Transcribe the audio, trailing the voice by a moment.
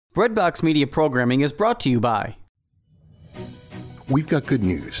Breadbox Media programming is brought to you by... We've got good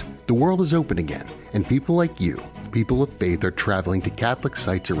news. The world is open again, and people like you, people of faith, are traveling to Catholic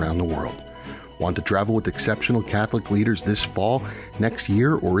sites around the world. Want to travel with exceptional Catholic leaders this fall, next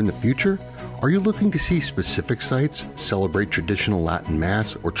year, or in the future? Are you looking to see specific sites, celebrate traditional Latin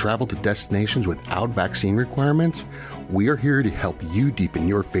Mass, or travel to destinations without vaccine requirements? We are here to help you deepen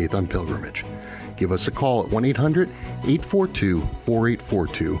your faith on pilgrimage. Give us a call at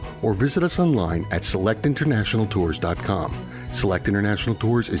 1-800-842-4842 or visit us online at selectinternationaltours.com. Select International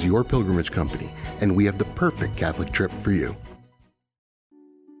Tours is your pilgrimage company, and we have the perfect Catholic trip for you.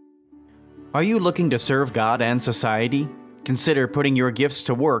 Are you looking to serve God and society? Consider putting your gifts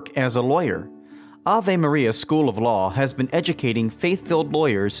to work as a lawyer. Ave Maria School of Law has been educating faith-filled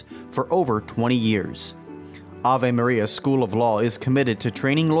lawyers for over 20 years. Ave Maria School of Law is committed to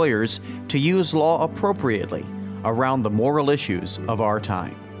training lawyers to use law appropriately around the moral issues of our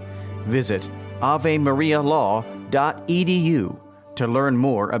time. Visit avemarialaw.edu to learn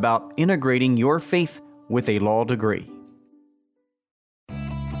more about integrating your faith with a law degree.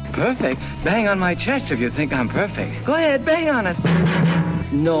 Perfect? Bang on my chest if you think I'm perfect. Go ahead, bang on it.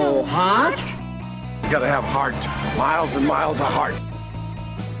 No heart? You gotta have heart. Miles and miles of heart.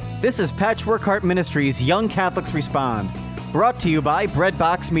 This is Patchwork Heart Ministries Young Catholics Respond, brought to you by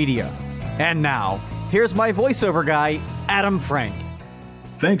Breadbox Media. And now, here's my voiceover guy, Adam Frank.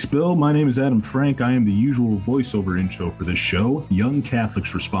 Thanks, Bill. My name is Adam Frank. I am the usual voiceover intro for this show, Young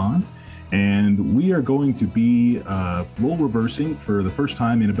Catholics Respond. And we are going to be role reversing for the first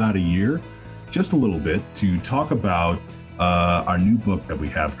time in about a year, just a little bit, to talk about our new book that we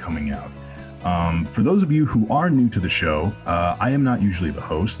have coming out. For those of you who are new to the show, I am not usually the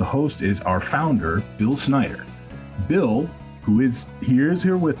host. The host is our founder, Bill Snyder. Bill, who is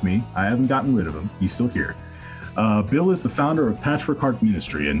here with me. I haven't gotten rid of him. He's still here. Bill is the founder of Patchwork Heart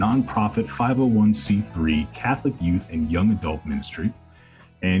Ministry, a nonprofit 501c3 Catholic youth and young adult ministry.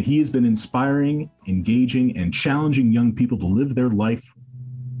 And he has been inspiring, engaging, and challenging young people to live their life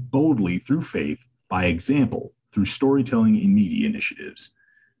boldly through faith by example, through storytelling and media initiatives.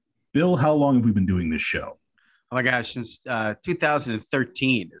 Bill, how long have we been doing this show? Oh my gosh, since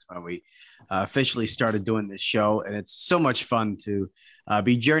 2013 is when we officially started doing this show. And it's so much fun to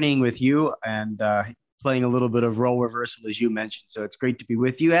be journeying with you and playing a little bit of role reversal, as you mentioned. So it's great to be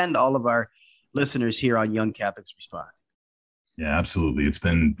with you and all of our listeners here on Young Catholics Respond. Yeah, absolutely. It's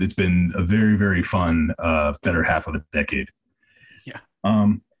been a very, very fun better half of a decade. Yeah.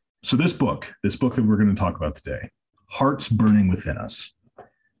 So this book that we're going to talk about today, Hearts Burning Within Us.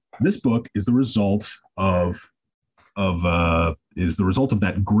 This book is the result of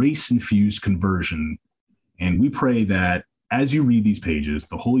that grace-infused conversion, and we pray that as you read these pages,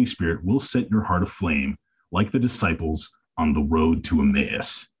 the Holy Spirit will set your heart aflame like the disciples on the road to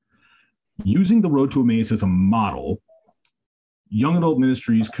Emmaus. Using the road to Emmaus as a model, Young Adult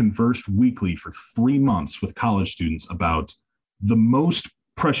Ministries conversed weekly for 3 months with college students about the most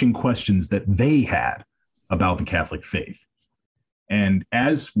pressing questions that they had about the Catholic faith. And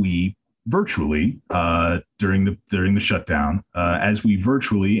as we virtually, during the shutdown, as we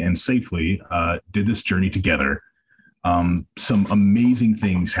virtually and safely did this journey together, some amazing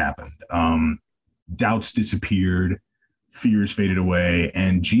things happened. Doubts disappeared, fears faded away,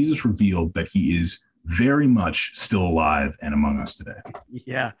 and Jesus revealed that he is very much still alive and among us today.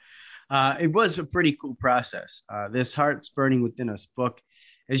 Yeah, it was a pretty cool process. This Hearts Burning Within Us book,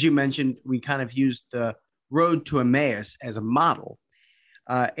 as you mentioned, we kind of used the road to Emmaus as a model.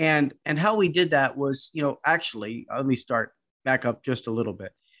 And how we did that was, actually, let me start back up just a little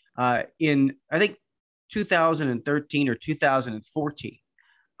bit. In, I think, 2013 or 2014,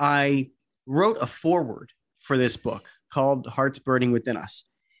 I wrote a foreword for this book called Hearts Burning Within Us.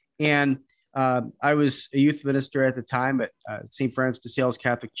 And I was a youth minister at the time at St. Francis de Sales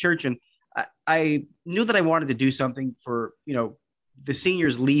Catholic Church. And I knew that I wanted to do something for, the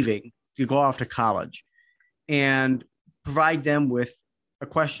seniors leaving to go off to college and provide them with a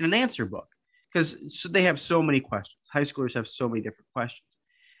question and answer book, because they have so many questions. High schoolers have so many different questions,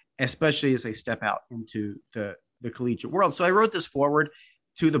 especially as they step out into the collegiate world. So I wrote this forward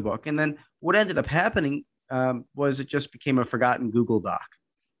to the book. And then what ended up happening was it just became a forgotten Google Doc.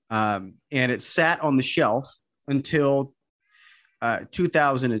 And it sat on the shelf until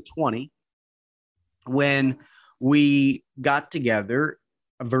 2020, when we got together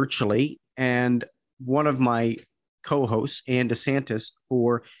virtually, and one of my co-hosts, Ann DeSantis,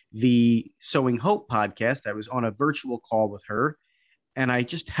 for the Sowing Hope podcast, I was on a virtual call with her, and I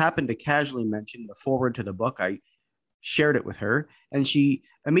just happened to casually mention the forward to the book. I shared it with her, and she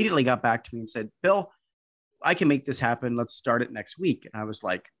immediately got back to me and said, "Bill, I can make this happen. Let's start it next week." And I was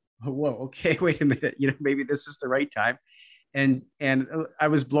like, oh, whoa, okay, wait a minute, maybe this is the right time. And I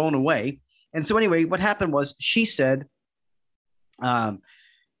was blown away. And so anyway, what happened was she said,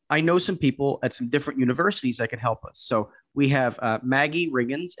 I know some people at some different universities that can help us. So we have Maggie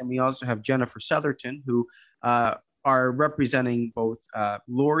Riggins, and we also have Jennifer Southerton, who are representing both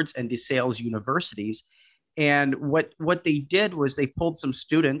Lourdes and DeSales universities. And what they did was they pulled some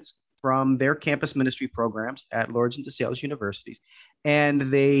students from their campus ministry programs at Lourdes and DeSales universities,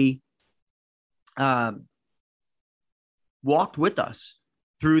 and they walked with us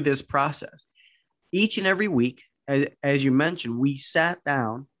through this process. Each and every week, as you mentioned, we sat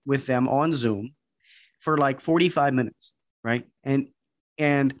down with them on Zoom for like 45 minutes, right?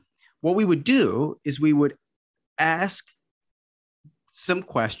 And what we would do is we would ask some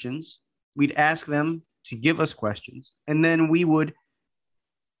questions. We'd ask them to give us questions, and then we would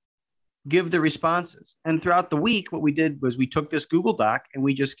give the responses. And throughout the week, what we did was we took this Google Doc and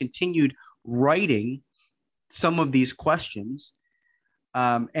we just continued writing some of these questions.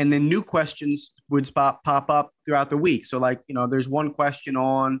 And then new questions would pop up throughout the week. So like, there's one question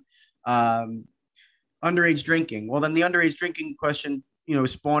on underage drinking. Well, then the underage drinking question,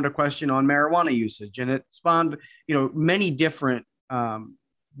 spawned a question on marijuana usage, and it spawned, many different I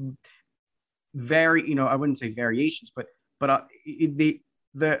wouldn't say variations, but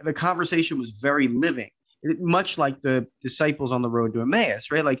the conversation was very living, much like the disciples on the road to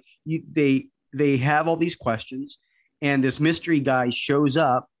Emmaus, right? Like they have all these questions, and this mystery guy shows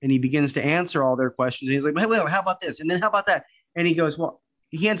up and he begins to answer all their questions. And he's like, wait, how about this? And then how about that? And he goes, well,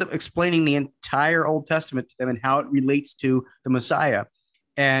 he ends up explaining the entire Old Testament to them and how it relates to the Messiah.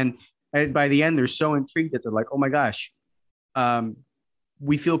 And by the end, they're so intrigued that they're like, oh my gosh,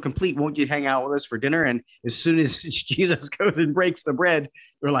 we feel complete. Won't you hang out with us for dinner? And as soon as Jesus goes and breaks the bread,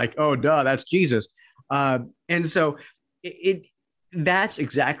 they're like, oh, duh, that's Jesus. And so that's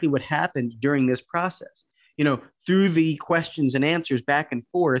exactly what happened during this process. Through the questions and answers back and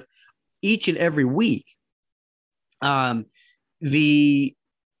forth each and every week, the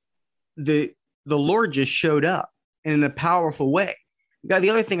Lord just showed up in a powerful way. Now, the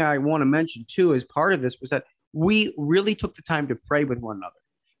other thing I want to mention too, as part of this, was that we really took the time to pray with one another.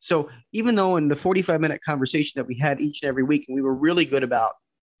 So even though in the 45-minute conversation that we had each and every week, and we were really good about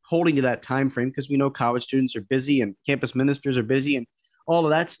holding to that time frame, because we know college students are busy and campus ministers are busy and all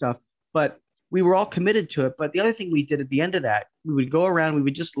of that stuff, but we were all committed to it. But the other thing we did at the end of that, we would go around, we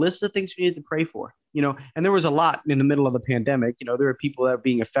would just list the things we needed to pray for, and there was a lot in the middle of the pandemic. There were people that are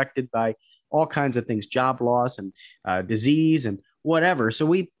being affected by all kinds of things, job loss and disease and whatever. So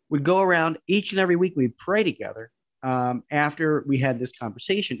we would go around each and every week, we'd pray together after we had this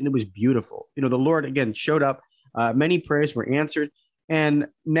conversation, and it was beautiful. The Lord, again, showed up. Many prayers were answered. And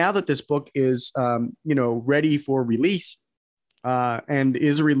now that this book is, ready for release, and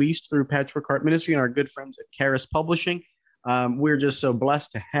is released through Patchwork Heart Ministry and our good friends at Charis Publishing, we're just so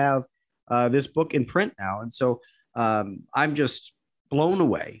blessed to have this book in print now. And so I'm just blown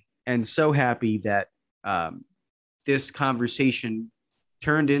away and so happy that this conversation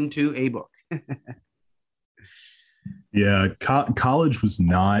turned into a book. Yeah, college was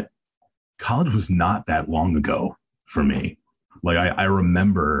not that long ago for me. Like I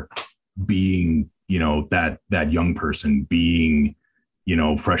remember being, that young person being,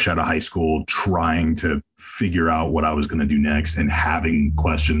 fresh out of high school, trying to figure out what I was going to do next and having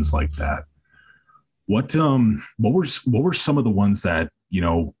questions like that. What were some of the ones that,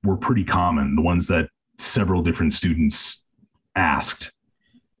 were pretty common, the ones that several different students asked?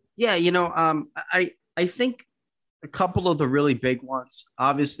 Yeah, I think a couple of the really big ones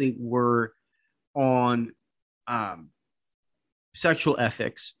obviously were on sexual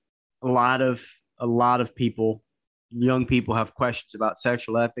ethics. A lot of people, young people, have questions about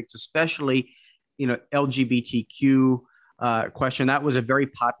sexual ethics, especially, LGBTQ question. That was a very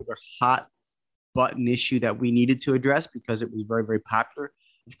popular hot button issue that we needed to address because it was very, very popular.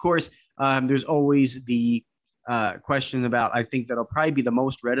 Of course, there's always the question about, I think that'll probably be the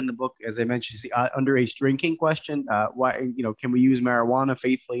most read in the book, as I mentioned, is the underage drinking question. Why, can we use marijuana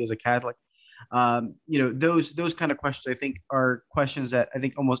faithfully as a Catholic? Those kind of questions, I think, are questions that I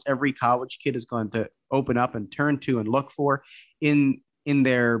think almost every college kid is going to open up and turn to and look for in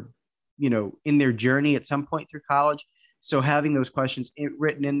their journey at some point through college. So having those questions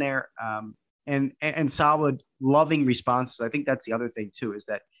written in there, and solid, loving responses. I think that's the other thing too, is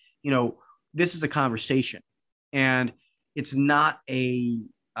that, this is a conversation, and it's not it's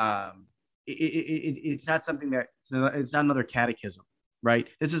not something that it's not another catechism. Right.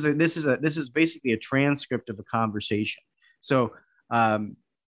 This is basically a transcript of a conversation. So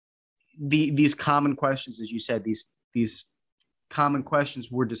these common questions, as you said, these common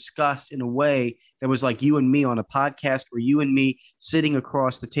questions were discussed in a way that was like you and me on a podcast, or you and me sitting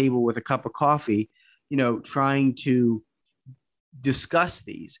across the table with a cup of coffee, trying to discuss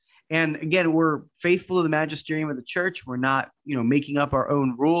these. And again, we're faithful to the magisterium of the church. We're not, making up our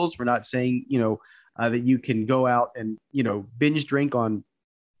own rules. We're not saying, that you can go out and, binge drink on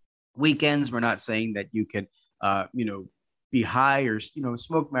weekends. We're not saying that you can, be high or,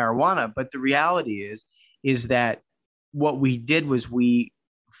 smoke marijuana. But the reality is that what we did was we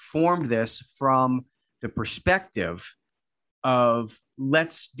formed this from the perspective of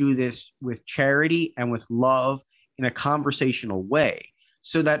let's do this with charity and with love in a conversational way,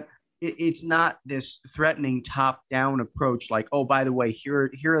 so that it's not this threatening top-down approach like, oh, by the way,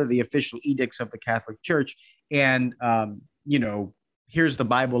 here are the official edicts of the Catholic Church, and here's the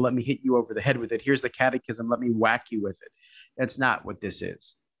Bible, let me hit you over the head with it. Here's the catechism, let me whack you with it. That's not what this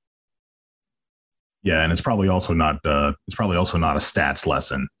is. Yeah, and it's probably also not a stats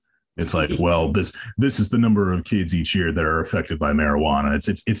lesson. It's like, well, this is the number of kids each year that are affected by marijuana.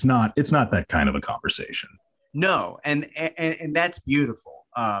 It's not that kind of a conversation. No, and that's beautiful,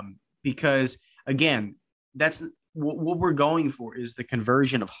 because again, that's what we're going for, is the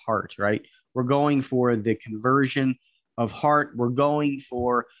conversion of heart, right? We're going for the conversion of heart. We're going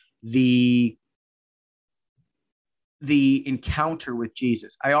for the encounter with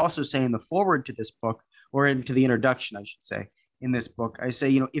Jesus. I also say in the foreword to this book, or into the introduction, I should say, in this book, I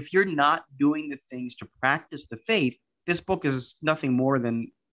say, if you're not doing the things to practice the faith, this book is nothing more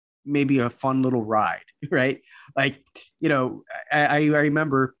than maybe a fun little ride, right? Like, I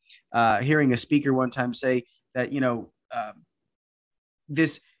remember hearing a speaker one time say that,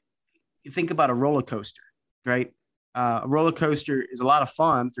 think about a roller coaster, right? A roller coaster is a lot of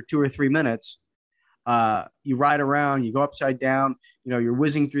fun for 2 or 3 minutes. You ride around, you go upside down, you're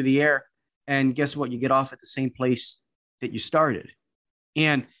whizzing through the air, and guess what? You get off at the same place that you started.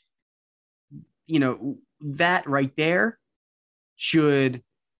 And, that right there should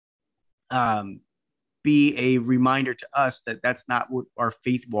be a reminder to us that that's not what our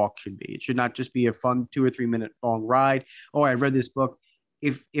faith walk should be. It should not just be a fun 2 or 3 minute long ride. Oh, I read this book.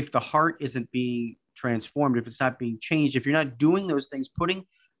 If the heart isn't being transformed, if it's not being changed, if you're not doing those things, putting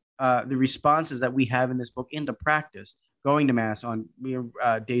the responses that we have in this book into practice, going to Mass on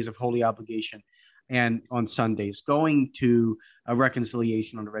days of holy obligation and on Sundays, going to a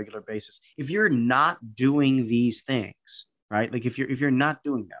reconciliation on a regular basis. If you're not doing these things, right? Like if you're not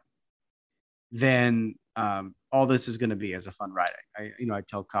doing them, then all this is going to be as a fun ride. I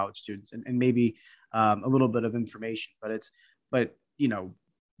tell college students, and maybe a little bit of information, but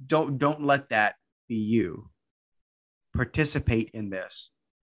don't let that be you. Participate in this,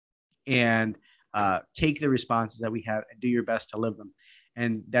 and take the responses that we have and do your best to live them.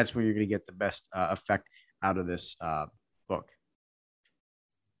 And that's where you're going to get the best effect out of this book.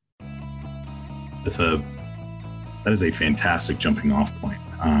 That is a fantastic jumping off point.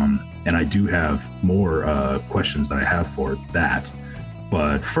 And I do have more questions that I have for that.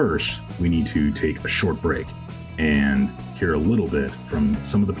 But first, we need to take a short break and hear a little bit from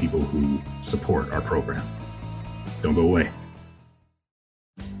some of the people who support our program. Don't go away.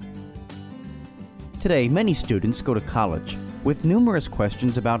 Today, many students go to college with numerous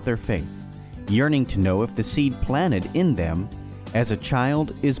questions about their faith, yearning to know if the seed planted in them as a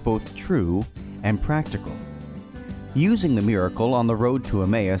child is both true and practical. Using the miracle on the road to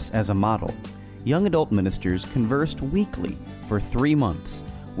Emmaus as a model, young adult ministers conversed weekly for 3 months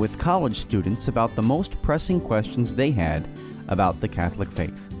with college students about the most pressing questions they had about the Catholic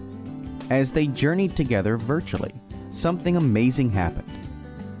faith. As they journeyed together virtually, something amazing happened.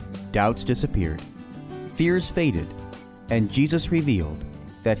 Doubts disappeared, fears faded, and Jesus revealed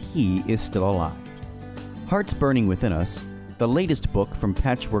that He is still alive. Hearts Burning Within Us, the latest book from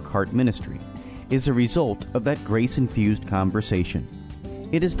Patchwork Heart Ministry, is a result of that grace-infused conversation.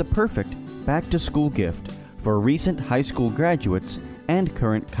 It is the perfect back-to-school gift for recent high school graduates and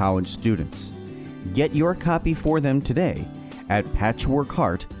current college students. Get your copy for them today at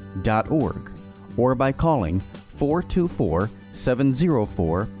patchworkheart.org or by calling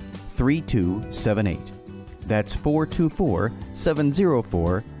 424-704-3278. That's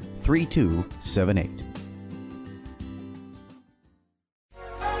 424-704-3278.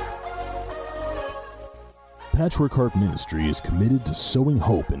 Patchwork Heart Ministry is committed to sowing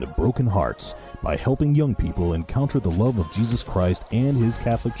hope into broken hearts by helping young people encounter the love of Jesus Christ and His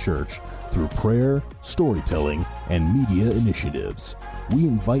Catholic Church through prayer, storytelling, and media initiatives. We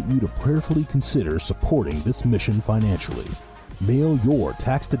invite you to prayerfully consider supporting this mission financially. Mail your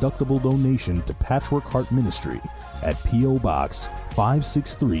tax-deductible donation to Patchwork Heart Ministry at P.O. Box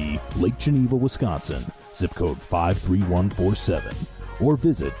 563, Lake Geneva, Wisconsin, zip code 53147, or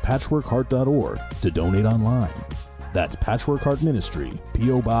visit patchworkheart.org to donate online. That's Patchwork Heart Ministry,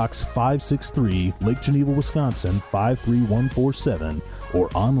 P.O. Box 563, Lake Geneva, Wisconsin 53147, or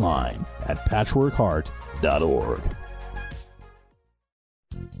online at patchworkheart.org.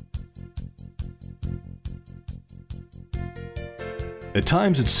 At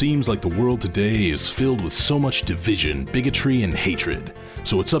times it seems like the world today is filled with so much division, bigotry, and hatred.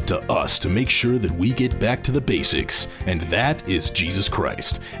 So it's up to us to make sure that we get back to the basics, and that is Jesus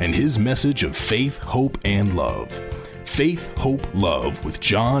Christ and his message of faith, hope, and love. Faith, Hope, Love with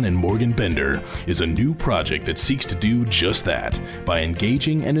John and Morgan Bender is a new project that seeks to do just that by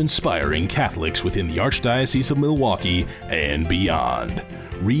engaging and inspiring Catholics within the Archdiocese of Milwaukee and beyond.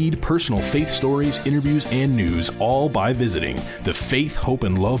 Read personal faith stories, interviews, and news all by visiting the Faith, Hope,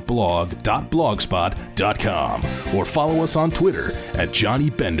 and Love blog.blogspot.com or follow us on Twitter at Johnny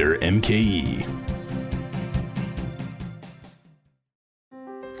Bender MKE.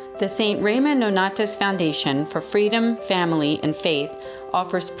 The St. Raymond Nonatus Foundation for Freedom, Family, and Faith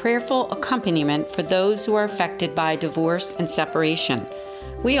offers prayerful accompaniment for those who are affected by divorce and separation.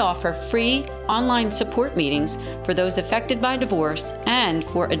 We offer free online support meetings for those affected by divorce and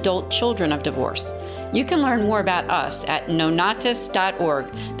for adult children of divorce. You can learn more about us at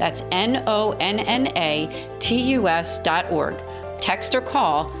nonatus.org. That's NONNATUS.org. Text or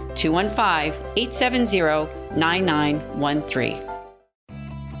call 215-870-9913.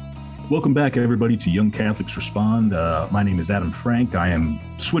 Welcome back, everybody, to Young Catholics Respond. My name is Adam Frank. I am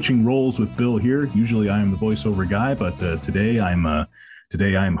switching roles with Bill here. Usually I am the voiceover guy, but today I am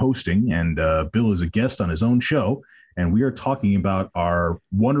hosting, and Bill is a guest on his own show, and we are talking about our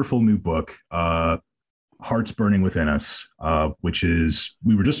wonderful new book, Hearts Burning Within Us, which is,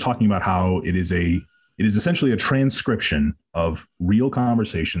 we were just talking about how it is essentially a transcription of real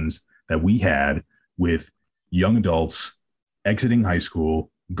conversations that we had with young adults exiting high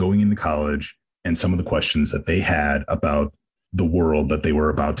school, going into college, and some of the questions that they had about the world that they were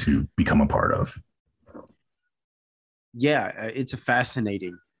about to become a part of. Yeah, it's a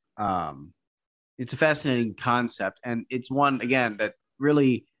fascinating concept, and it's one, again, that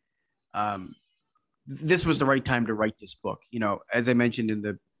really this was the right time to write this book. You know, as I mentioned in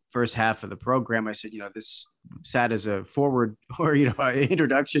the first half of the program, I said, you know, this sat as a forward or, you know, an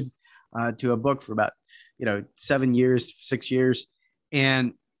introduction to a book for about, 6 years.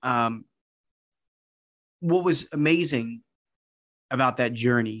 And what was amazing about that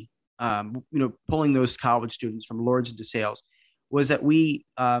journey, pulling those college students from Lourdes into Sales, was that we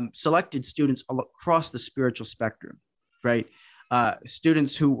selected students across the spiritual spectrum, right?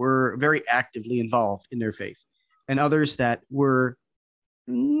 Students who were very actively involved in their faith, and others that were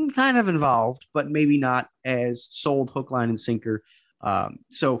kind of involved, but maybe not as sold hook, line, and sinker.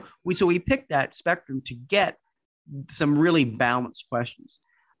 So we picked that spectrum to get some really balanced questions,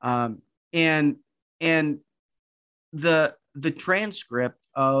 and the transcript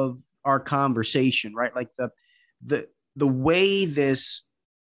of our conversation, right? Like the way this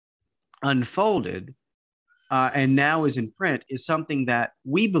unfolded and now is in print is something that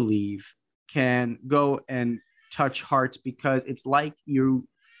we believe can go and touch hearts, because it's like you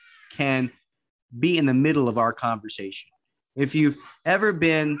can be in the middle of our conversation. If you've ever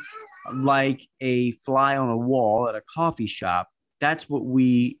been like a fly on a wall at a coffee shop, that's what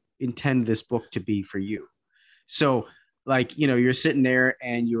we intend this book to be for you. So, like, you're sitting there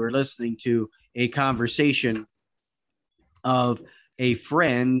and you're listening to a conversation of a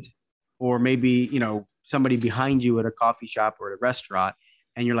friend, or maybe, somebody behind you at a coffee shop or at a restaurant,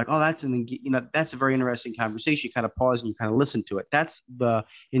 and you're like, oh, that's a very interesting conversation. You kind of pause and you kind of listen to it. That's the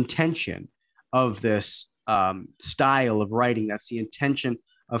intention of this style of writing. That's the intention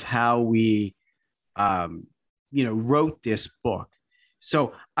of how we, wrote this book.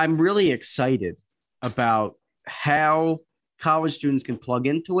 So I'm really excited about how college students can plug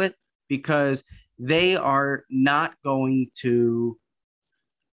into it, because they are not going to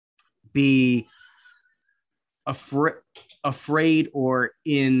be afraid or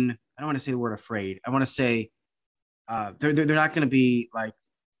in, I don't want to say the word afraid. I want to say they're not going to be like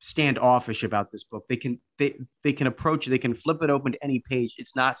standoffish about this book. They can approach it. They can flip it open to any page.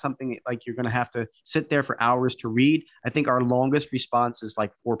 It's not something like you're going to have to sit there for hours to read. I think our longest response is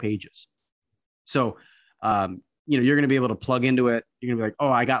like 4 pages. So, you're going to be able to plug into it. You're going to be like,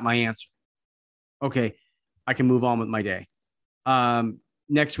 oh, I got my answer. Okay, I can move on with my day.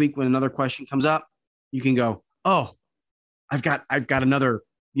 Next week, when another question comes up, you can go, oh, I've got another,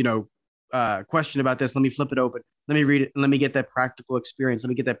 question about this. Let me flip it open. Let me read it. And let me get that practical experience. Let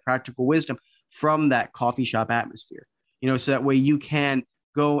me get that practical wisdom from that coffee shop atmosphere, so that way you can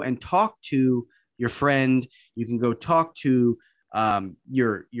go and talk to your friend. You can go talk to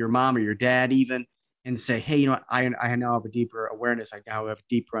your mom or your dad even, and say, hey, you know what? I now have a deeper awareness. I now have a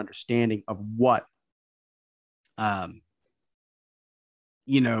deeper understanding of what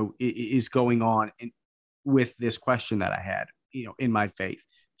is going on with this question that I had, in my faith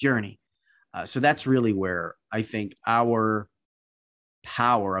journey. So that's really where I think our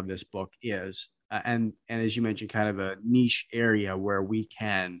power of this book is. And as you mentioned, kind of a niche area where we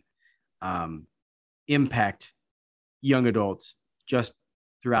can impact young adults just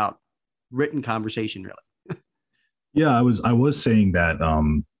throughout written conversation, really. Yeah, I was saying that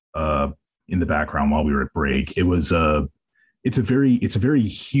in the background while we were at break. It's a very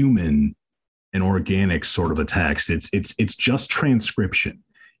human and organic sort of a text. It's just transcription.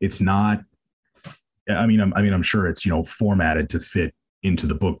 It's not. I mean, I'm sure it's formatted to fit into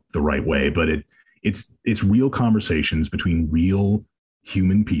the book the right way, but it's real conversations between real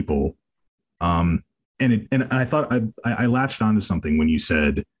human people. And I thought I latched onto something when you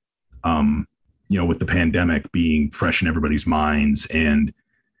said, with the pandemic being fresh in everybody's minds and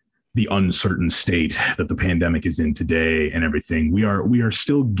the uncertain state that the pandemic is in today and everything, we are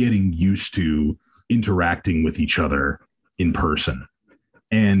still getting used to interacting with each other in person.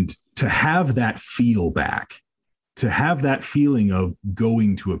 And to have that feel back, to have that feeling of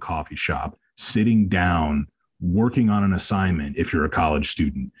going to a coffee shop, sitting down, working on an assignment if you're a college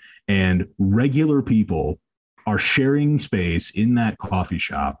student, and regular people are sharing space in that coffee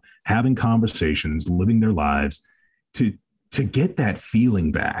shop, having conversations, living their lives, to get that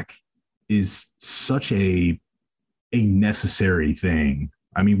feeling back is such a necessary thing.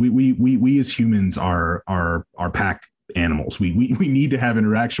 I mean, we as humans are pack animals. We need to have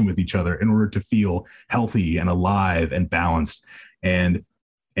interaction with each other in order to feel healthy and alive and balanced. And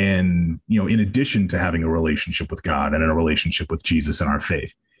in addition to having a relationship with God and a relationship with Jesus and our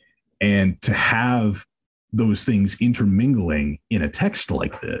faith, and to have those things intermingling in a text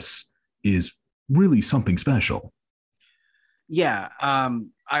like this is really something special. Yeah,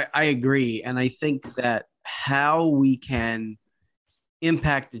 I agree. And I think that how we can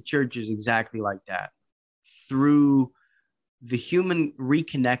impact the church is exactly like that, through the human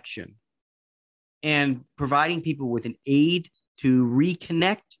reconnection and providing people with an aid to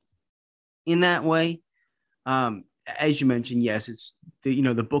reconnect in that way. As you mentioned, yes, it's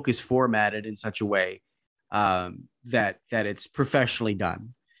the book is formatted in such a way that it's professionally done,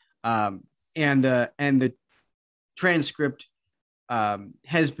 and the transcript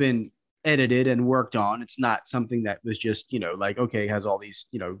has been edited and worked on. It's not something that was just has all these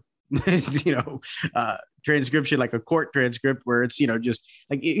transcription like a court transcript where it's just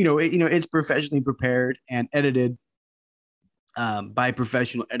like it's professionally prepared and edited by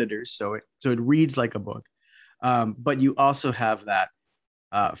professional editors, so it reads like a book, but you also have that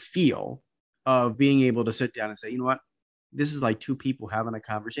feel of being able to sit down and say, you know what, this is like two people having a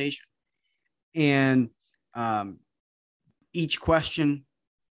conversation, and each question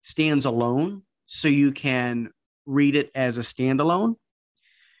stands alone, so you can read it as a standalone,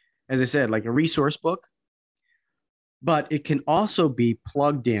 as I said, like a resource book, but it can also be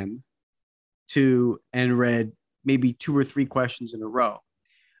plugged in to and read maybe 2 or 3 questions in a row.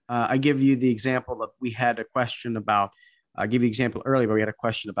 I give you the example of, we had a question about, I'll give you an example earlier, but we had a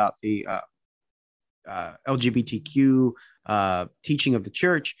question about the LGBTQ teaching of the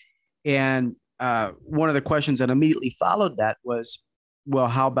church. And one of the questions that immediately followed that was, well,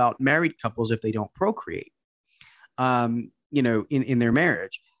 how about married couples if they don't procreate, in their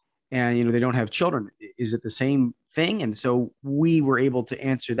marriage, and, they don't have children? Is it the same thing? And so we were able to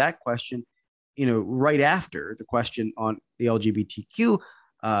answer that question, right after the question on the LGBTQ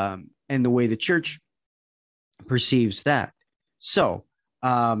and the way the church perceives that. So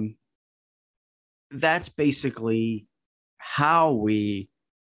that's basically how we,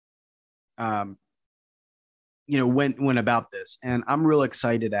 went about this. And I'm real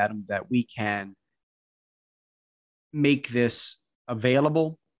excited, Adam, that we can make this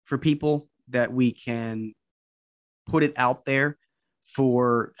available for people, that we can put it out there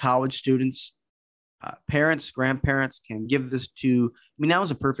for college students. Parents, grandparents can give this to, now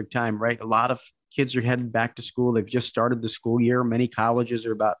is a perfect time, right? A lot of kids are headed back to school. They've just started the school year. Many colleges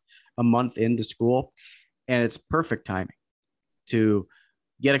are about a month into school, and it's perfect timing to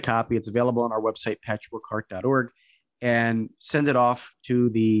get a copy. It's available on our website, patchworkheart.org, and send it off to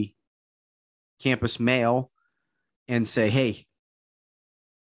the campus mail and say, hey,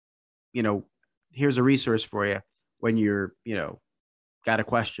 here's a resource for you when you're, got a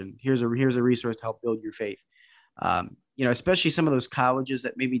question. Here's a resource to help build your faith. Especially some of those colleges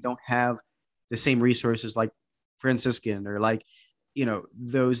that maybe don't have the same resources like Franciscan or like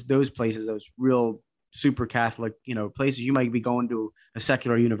those places, those real super Catholic, places, you might be going to a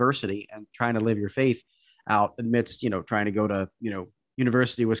secular university and trying to live your faith out amidst, trying to go to,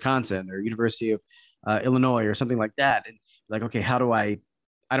 University of Wisconsin or University of Illinois or something like that. And like, okay, how do I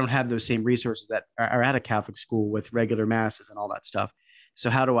don't have those same resources that are at a Catholic school with regular masses and all that stuff. So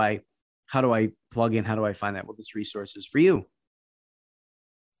how do I plug in? How do I find that? Well, this resource is for you.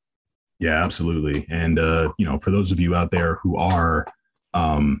 Yeah, absolutely. And, for those of you out there who are,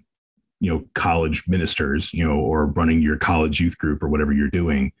 college ministers, or running your college youth group or whatever you're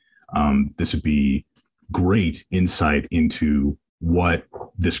doing, this would be great insight into what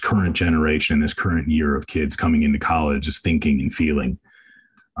this current generation, this current year of kids coming into college is thinking and feeling.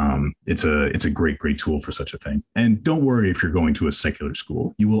 It's a great tool for such a thing. And don't worry if you're going to a secular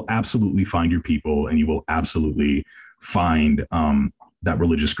school. You will absolutely find your people, and you will absolutely find that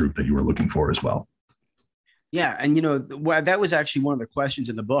religious group that you were looking for as well. Yeah. And, that was actually one of the questions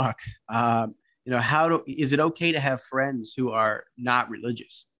in the book. Is it okay to have friends who are not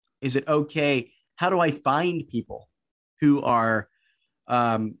religious? Is it okay? How do I find people who are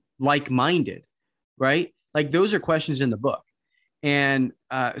like-minded, right? Like, those are questions in the book. And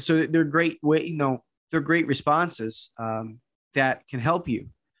so they're great they're great responses that can help you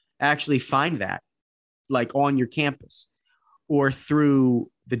actually find that, like, on your campus or through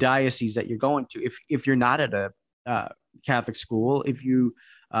the diocese that you're going to. If you're not at a Catholic school, if you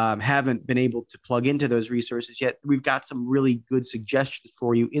haven't been able to plug into those resources yet, we've got some really good suggestions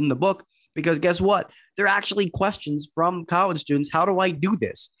for you in the book, because guess what? They're actually questions from college students. How do I do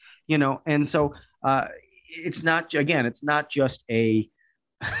this? And so it's not just a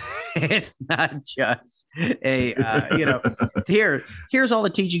here's all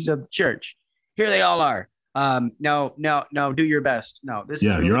the teachings of the church. Here they all are. No, do your best. No, this.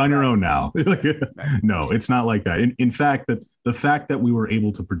 Yeah, you're on your own now. No, it's not like that. In fact, the fact that we were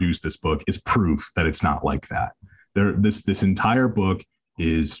able to produce this book is proof that it's not like that. This entire book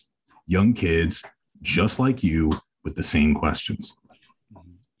is young kids just like you with the same questions.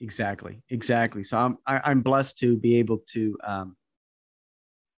 Exactly. So I'm blessed to be able to,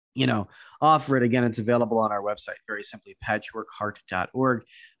 offer it. Again, it's available on our website, very simply, patchworkheart.org.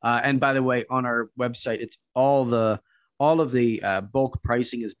 And by the way, on our website, it's all of the bulk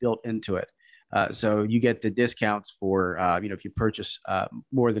pricing is built into it. So you get the discounts for, if you purchase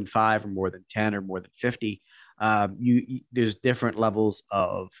more than 5 or more than 10 or more than 50, there's different levels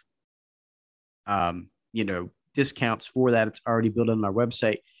of, discounts for that. It's already built on our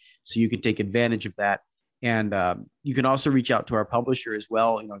website, so you can take advantage of that. And you can also reach out to our publisher as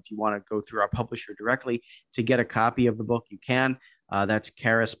well. If you want to go through our publisher directly to get a copy of the book, you can. That's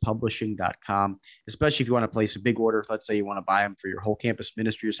charispublishing.com, especially if you want to place a big order. Let's say you want to buy them for your whole campus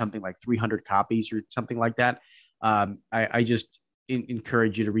ministry or something, like 300 copies or something like that. I just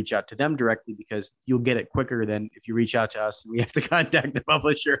encourage you to reach out to them directly, because you'll get it quicker than if you reach out to us and we have to contact the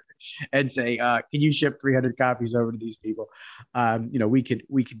publisher and say, can you ship 300 copies over to these people? We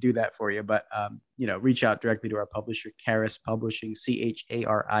could do that for you, but reach out directly to our publisher, Charis Publishing,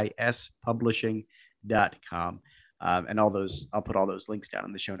 CHARIS publishing.com. And I'll put all those links down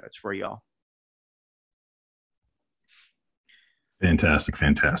in the show notes for y'all.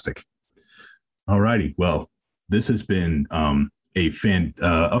 Fantastic. All righty. Well, this has been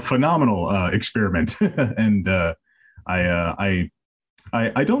a phenomenal experiment, and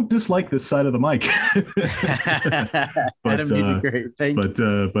I don't dislike this side of the mic. But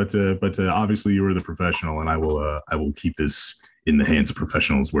obviously you were the professional, and I will keep this in the hands of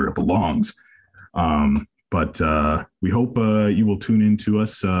professionals where it belongs. But we hope you will tune in to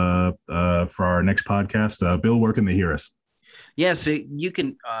us for our next podcast. Bill, where can they hear us? Yeah, so you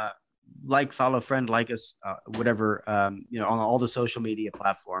can follow, friend, like us, whatever, on all the social media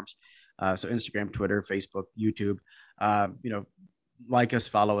platforms. So Instagram, Twitter, Facebook, YouTube, like us,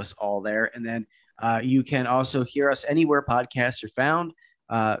 follow us all there. And then you can also hear us anywhere podcasts are found.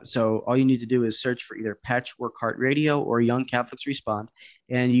 So all you need to do is search for either Patchwork Heart Radio or Young Catholics Respond,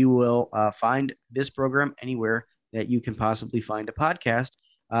 and you will find this program anywhere that you can possibly find a podcast.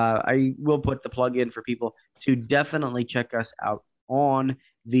 I will put the plug in for people to definitely check us out on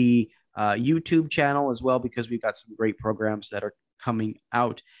the YouTube channel as well, because we've got some great programs that are coming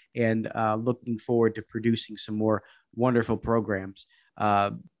out, and looking forward to producing some more wonderful programs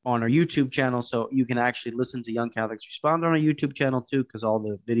on our YouTube channel. So you can actually listen to Young Catholics Respond on our YouTube channel too, because all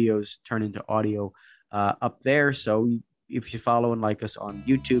the videos turn into audio up there. So if you follow and like us on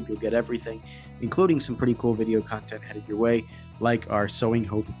YouTube, you'll get everything, including some pretty cool video content headed your way, like our Sowing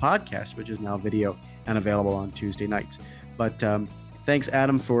Hope podcast, which is now video and available on Tuesday nights. But thanks,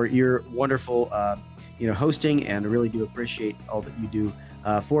 Adam, for your wonderful hosting, and I really do appreciate all that you do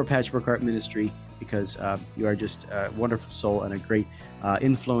for Patchwork Heart Ministry, because you are just a wonderful soul and a great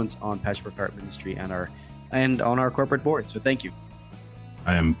influence on Patchwork Heart Ministry and on our corporate board. So thank you.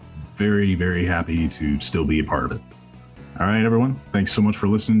 I am very, very happy to still be a part of it. All right, everyone. Thanks so much for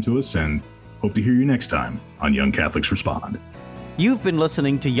listening to us, and hope to hear you next time on Young Catholics Respond. You've been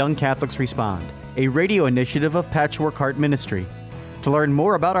listening to Young Catholics Respond, a radio initiative of Patchwork Heart Ministry. To learn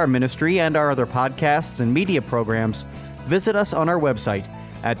more about our ministry and our other podcasts and media programs, visit us on our website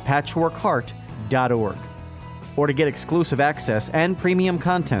at patchworkheart.org. Or to get exclusive access and premium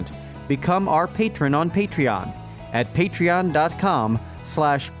content, become our patron on Patreon at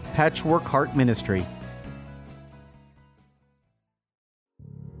patreon.com/patchworkheartministry.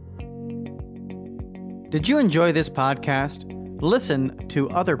 Did you enjoy this podcast? Listen to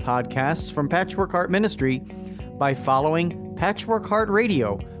other podcasts from Patchwork Heart Ministry by following Patchwork Heart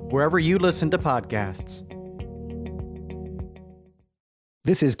Radio wherever you listen to podcasts.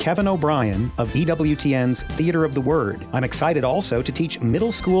 This is Kevin O'Brien of EWTN's Theater of the Word. I'm excited also to teach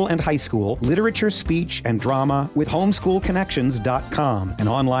middle school and high school literature, speech, and drama with homeschoolconnections.com, an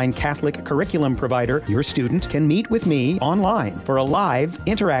online Catholic curriculum provider. Your student can meet with me online for a live,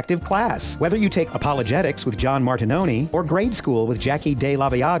 interactive class. Whether you take apologetics with John Martinoni, or grade school with Jackie De La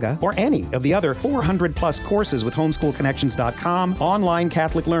Viaga, or any of the other 400-plus courses with homeschoolconnections.com, online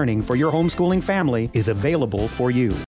Catholic learning for your homeschooling family is available for you.